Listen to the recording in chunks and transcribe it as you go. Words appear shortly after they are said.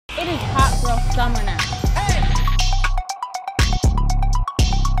It is hot girl summer now.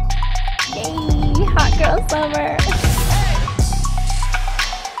 Yay, hot girl summer.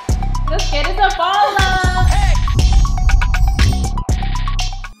 Let's get it to fall love.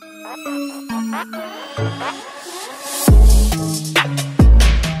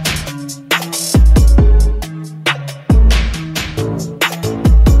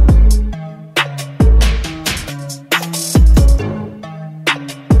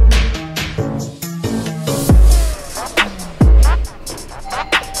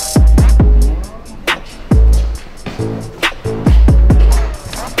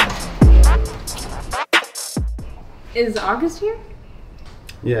 Is August here?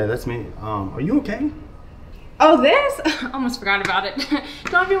 Yeah, that's me. Are you okay? Oh, this? Almost forgot about it.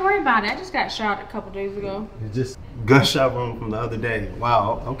 Don't even worry about it. I just got shot a couple days ago. You just gunshot wound from the other day.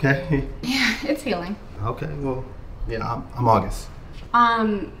 Wow, okay. Yeah, it's healing. Okay, well, yeah, I'm August.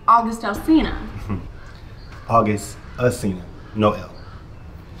 August Alsina. August Alsina, no L.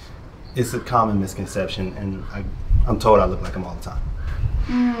 It's a common misconception, and I'm told I look like him all the time.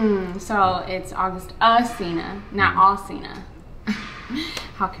 So it's August Alsina, not Alsina.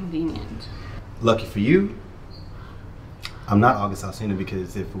 How convenient. Lucky for you, I'm not August Alsina,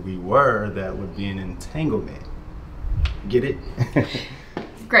 because if we were, that would be an entanglement. Get it?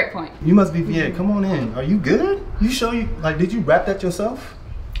 Great point. You must be VA. Come on in. Are you good? Did you wrap that yourself?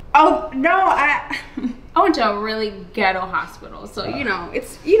 Oh no, I went to a really ghetto hospital, so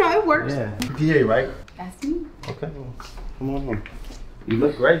it works. Yeah, VA, right? That's me. Okay, well, come on in. You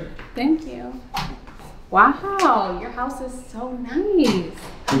look great. Thank you. Wow, your house is so nice.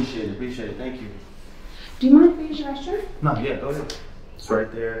 Appreciate it, thank you. Do you mind if I use your restroom? No, yeah, go ahead. It's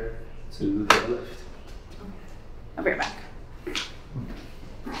right there to the left. I'll be right back.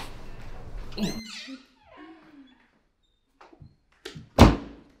 Ew. Oh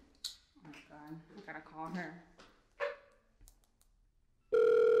my god, I gotta call her.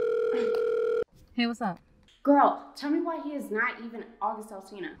 Hey, what's up? Girl, tell me why he is not even August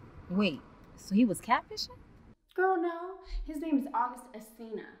Alsina. Wait, so he was catfishing? Girl, no. His name is August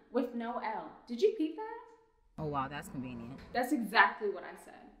Alsina with no L. Did you peep that? Oh wow, that's convenient. That's exactly what I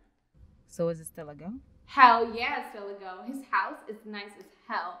said. So is it still a go? Hell yeah, it's still a go. His house is nice as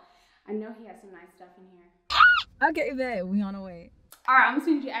hell. I know he has some nice stuff in here. Okay, bet. We on our way. Alright, I'm gonna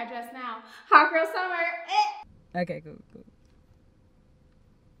send you your address now. Hot girl summer. Okay, cool.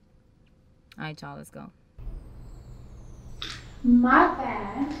 Alright, y'all, let's go. My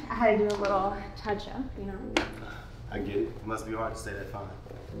bad. I had to do a little touch up, I get it. It must be hard to stay that fine.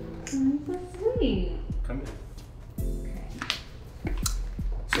 That's sweet. Come here. Okay.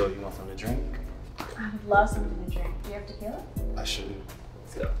 So you want something to drink? I would love something to drink. Do you have tequila? I sure do.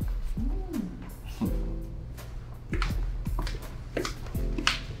 Let's go.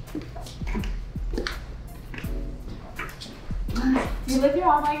 You live here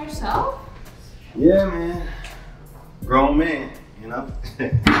all by yourself? Yeah, man. Grown man, you know?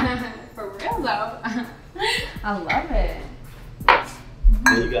 For real though. I love it.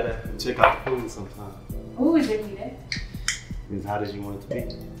 Then you gotta check out the food sometime. Ooh, is it heated? As hot as you want it to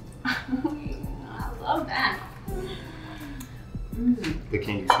be. I love that. But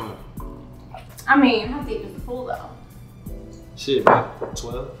can you swim? I mean, how deep is the pool though? Shit, about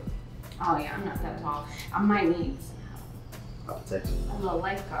 12. Oh yeah, I'm not that tall. I might need I'll protect you. a little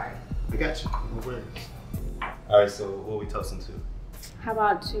lifeguard. I got you. No worries. All right, so what are we toasting to? How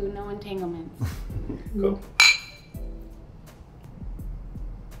about to no entanglements? Go.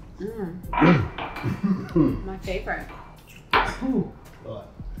 My favorite. Ooh, Lord.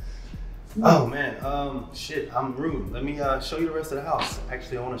 Oh man, shit, I'm rude. Let me show you the rest of the house.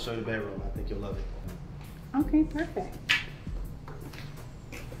 Actually, I want to show you the bedroom. I think you'll love it. Okay, perfect.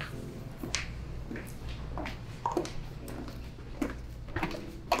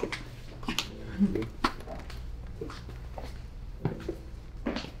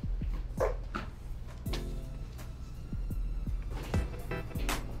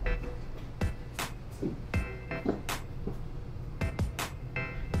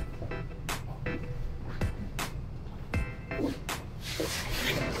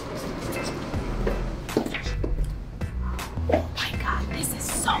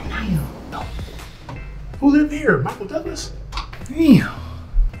 Who lived here? Michael Douglas? Damn.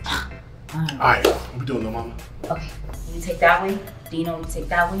 Alright, what we doing, no mama? Okay, you take that way. Dino, you take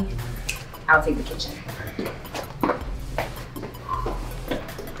that way. I'll take the kitchen.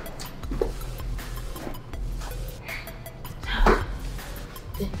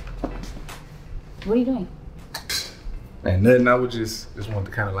 What are you doing? Man, nothing. I would just want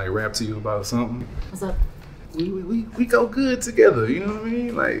to kind of like rap to you about something. What's up? we go good together. You know what I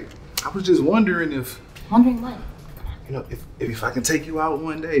mean? Like, I was just wondering if. Wondering what? You know, if I can take you out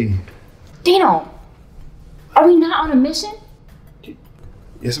one day. Dino, are we not on a mission?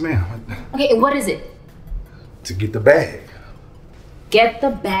 Yes, ma'am. Okay, what is it? To get the bag. Get the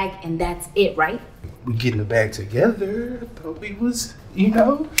bag and that's it, right? We getting the bag together. Thought we was, you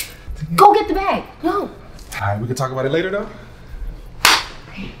know. Go get the bag. No. All right, we can talk about it later, though.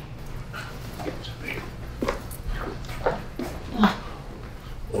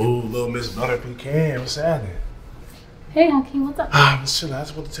 Oh, little Miss Butter Pecan, what's happening? Hey, Hakeem, what's up? I'm chilling. I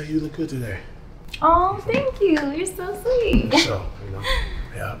just want to tell you you look good today. Oh, thank you. You're so sweet. So, you know,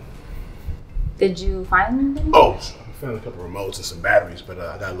 yeah. Did you find them? Oh, so I found a couple remotes and some batteries, but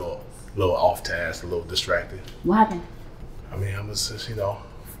I got a little off task, a little distracted. What happened? I mean, I was just, you know,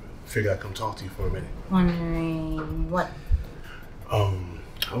 figured I'd come talk to you for a minute. Wondering what?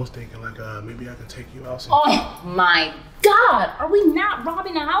 I was thinking like maybe I can take you out some. Oh my God! Are we not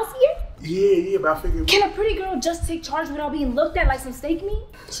robbing a house here? Yeah, but I figured. Can a pretty girl just take charge without being looked at like some steak meat?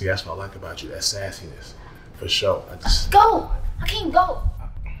 See, that's what I like about you, that sassiness. For sure. I just go! Hakeem, go!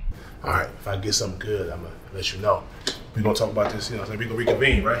 Alright, if I get something good, I'm gonna let you know. We're gonna talk about this, you know, so we can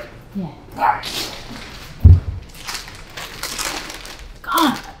reconvene, right? Yeah. Alright.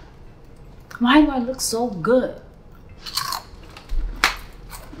 God! Why do I look so good?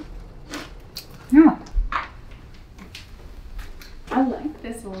 Yeah. I like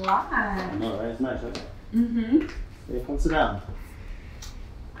this a lot. I know, right? It's nice, right? Mm-hmm. Hey, come sit down.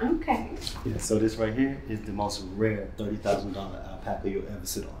 Okay. Yeah, so this right here is the most rare $30,000 alpaca you'll ever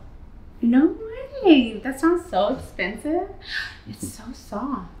sit on. No way. That sounds so expensive. It's so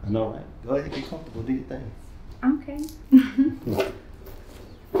soft. I know, right? Go ahead, get comfortable, do your thing. Okay.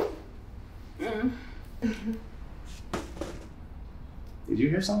 Did you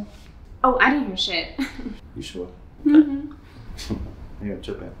hear something? Oh, I didn't hear shit. You sure? Mm-hmm. You're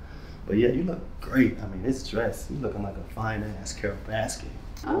tripping. But yeah, you look great. I mean, this dress, you looking like a fine ass Carol Baskin.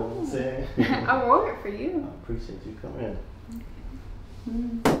 You know what I'm saying? I wore it for I you. appreciate you coming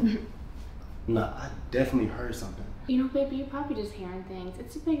in. Okay. Nah, I definitely heard something. You know, baby, you're probably just hearing things.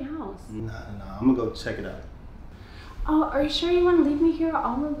 It's a big house. Nah, I'm gonna go check it out. Oh, are you sure you want to leave me here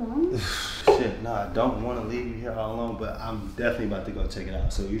all alone? Shit, nah, I don't want to leave you here all alone, but I'm definitely about to go check it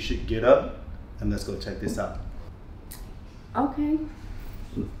out. So you should get up and let's go check this out. Okay.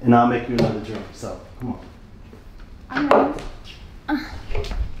 And I'll make you another drink, so come on. All right.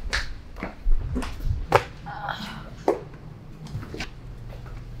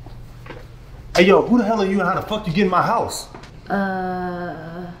 Hey, yo, who the hell are you and how the fuck you get in my house?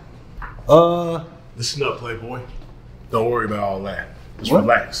 Listen up, Playboy. Don't worry about all that. Just What?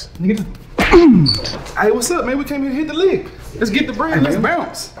 relax. Nigga, Hey, what's up, man? We came here to hit the lick. Let's get the bread. Let's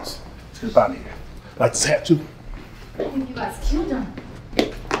bounce. Let's get out of here. Like this hat, too. I think you guys killed him.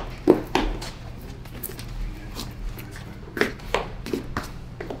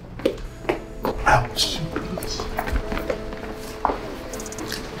 Ouch.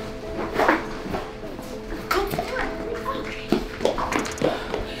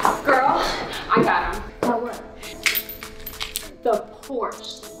 Girl, I got him. Oh, what? The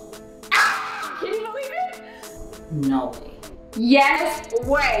Porsche. Can you believe it? No way. Yes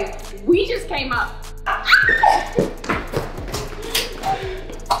way. We just came up.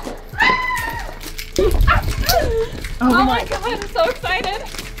 Oh my God, I'm so excited.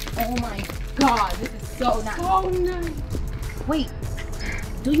 Oh my God, this is so nice. Oh nice. Wait,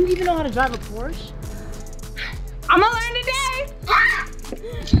 do you even know how to drive a Porsche? I'm gonna learn today.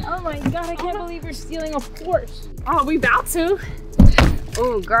 Oh my God, I can't believe you're stealing a Porsche. Oh, we about to.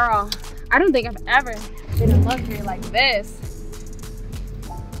 Oh girl, I don't think I've ever been in luxury like this.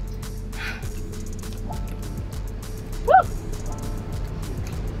 Woo.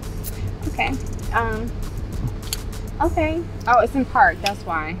 Okay. Okay. Oh, it's in park. That's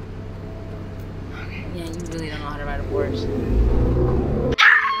why. Yeah, you really don't know how to ride a Porsche.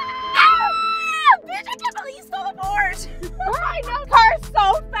 Bitch, I can't believe you stole a Porsche. I know cars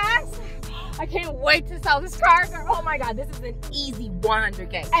so fast. I can't wait to sell this car, girl. Oh my God, this is an easy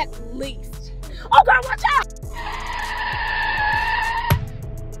 100K. At least. Oh, girl, watch out.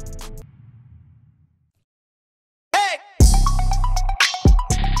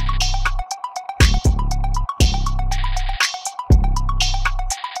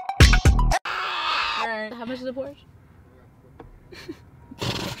 How much is a Porsche?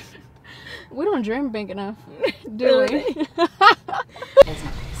 We don't dream big enough, do we?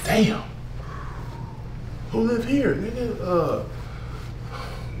 Damn. Who live here, nigga?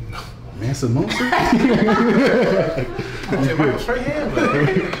 Mansa Monster? Okay, Michael, straight hand, man. All right,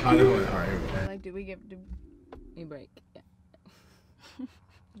 here we go. Like, did we get? You break. Yeah.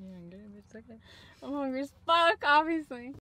 You hungry, bitch? Okay. I'm hungry as fuck, obviously.